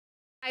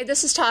Hi,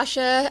 this is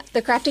Tasha,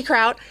 the Crafty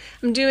Kraut.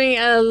 I'm doing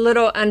a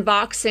little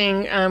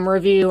unboxing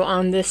review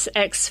on this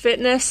X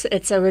Fitness.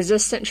 It's a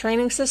resistant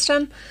training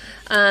system.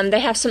 They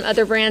have some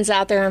other brands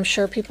out there. I'm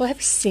sure people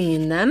have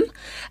seen them.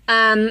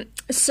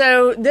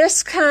 So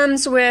this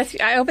comes with,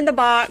 I opened the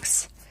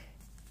box.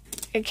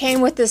 It came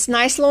with this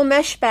nice little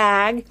mesh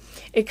bag.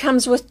 It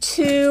comes with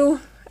two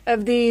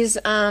of these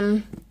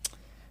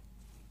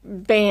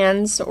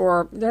bands,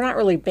 or they're not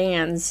really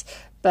bands,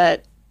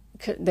 but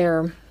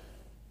they're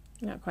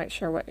not quite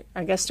sure what,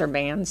 I guess they're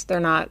bands. They're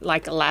not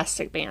like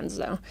elastic bands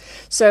though.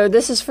 So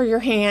this is for your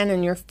hand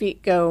and your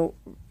feet go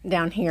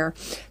down here.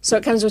 So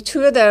it comes with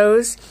two of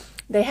those.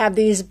 They have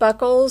these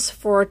buckles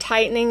for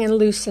tightening and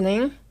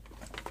loosening.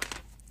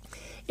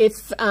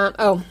 It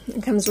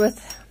comes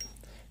with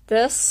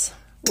this,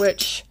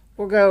 which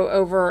will go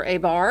over a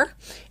bar.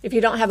 If you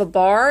don't have a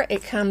bar,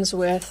 it comes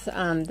with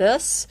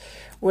this,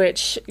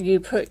 which you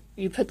put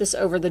this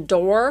over the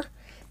door.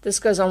 This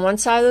goes on one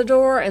side of the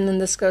door, and then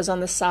this goes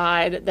on the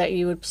side that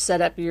you would set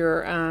up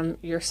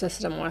your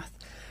system with.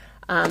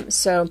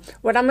 So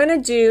what I'm going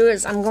to do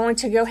is I'm going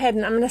to go ahead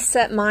and I'm going to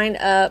set mine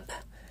up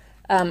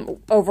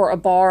over a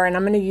bar, and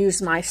I'm going to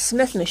use my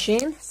Smith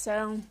machine.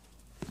 So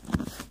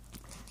let's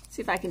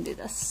see if I can do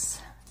this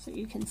so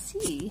you can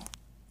see.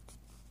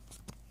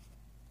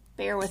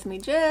 Bear with me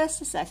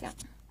just a second.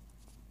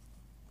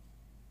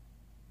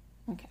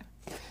 Okay.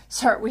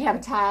 Sorry, we have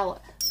a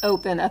tile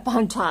open up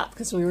on top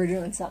because we were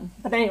doing something.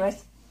 But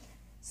anyways,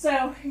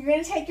 so you're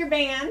going to take your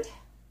band,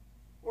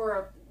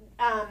 or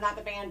not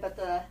the band, but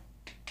the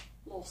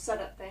little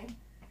setup thing.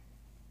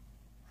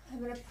 I'm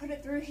going to put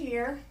it through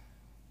here,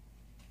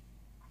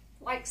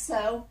 like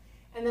so,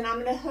 and then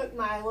I'm going to hook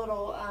my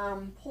little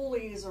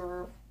pulleys,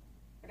 or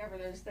whatever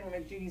those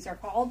thingamajiggies are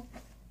called,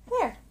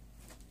 there.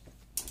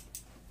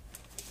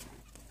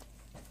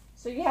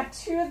 So you have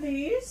two of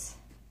these.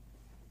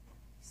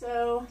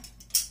 So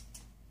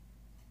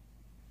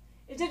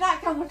it did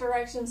not come with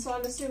directions, so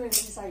I'm assuming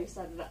this is how you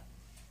set it up.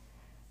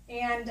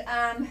 And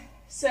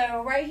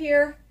so right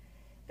here,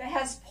 that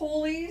has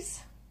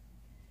pulleys.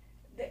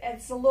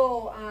 It's a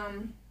little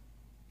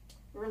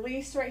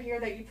release right here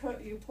that you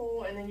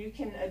pull, and then you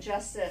can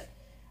adjust it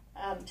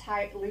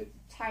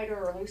tighter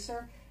or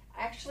looser.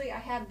 Actually, I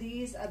have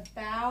these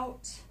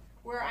about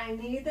where I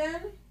need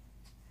them.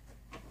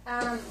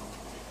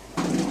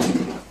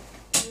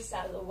 This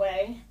out of the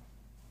way,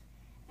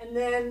 and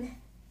then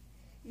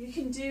you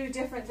can do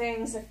different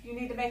things if you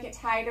need to make it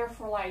tighter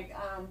for like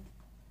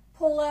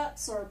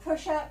pull-ups or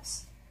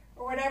push-ups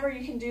or whatever.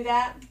 You can do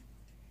that.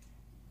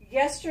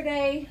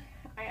 Yesterday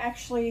I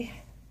actually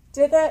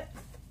did that,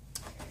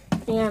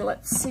 and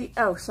let's see.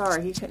 Oh,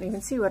 sorry, you couldn't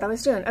even see what I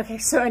was doing. Okay,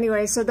 so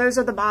anyway, so those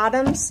are the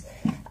bottoms.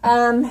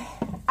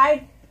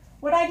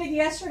 What I did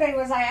yesterday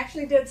was I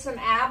actually did some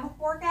ab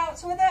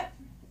workouts with it.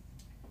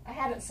 I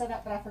had it set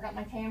up, but I forgot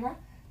my camera.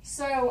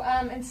 So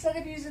instead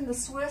of using the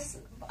Swiss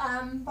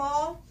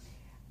ball,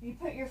 you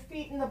put your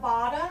feet in the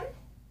bottom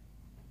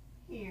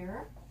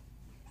here,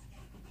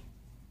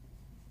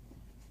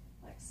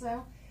 like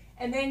so,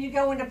 and then you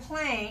go into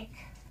plank,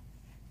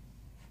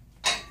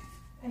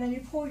 and then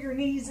you pull your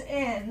knees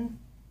in,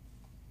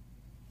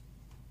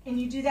 and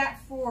you do that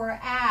for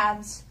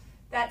abs.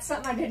 That's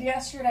something I did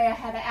yesterday. I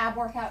had an ab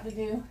workout to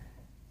do,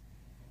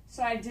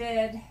 so I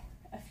did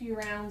a few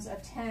rounds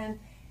of 10,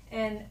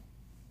 and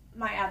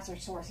my abs are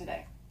sore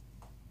today.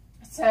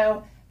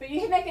 So, but you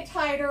can make it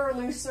tighter or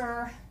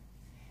looser,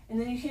 and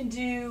then you can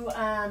do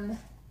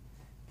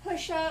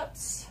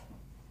push-ups,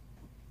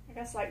 I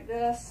guess like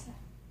this.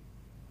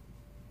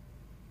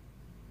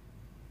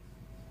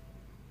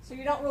 So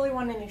you don't really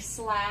want any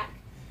slack.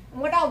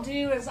 And what I'll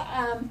do is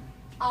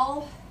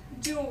I'll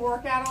do a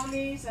workout on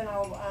these, and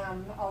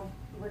I'll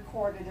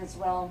record it as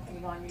well and put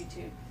it on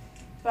YouTube.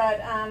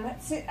 But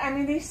I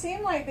mean, they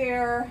seem like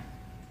they're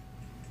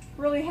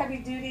really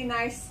heavy-duty,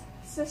 nice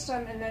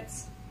system, and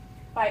it's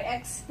by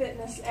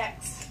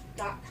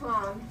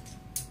xfitnessx.com.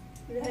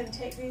 Go ahead and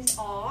take these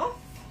off,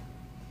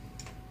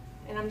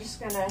 and I'm just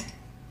gonna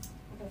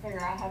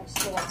figure out how to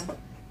store them.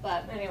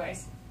 But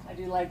anyways, I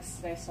do legs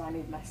today, so I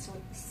need my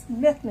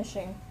Smith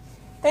machine.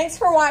 Thanks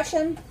for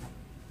watching.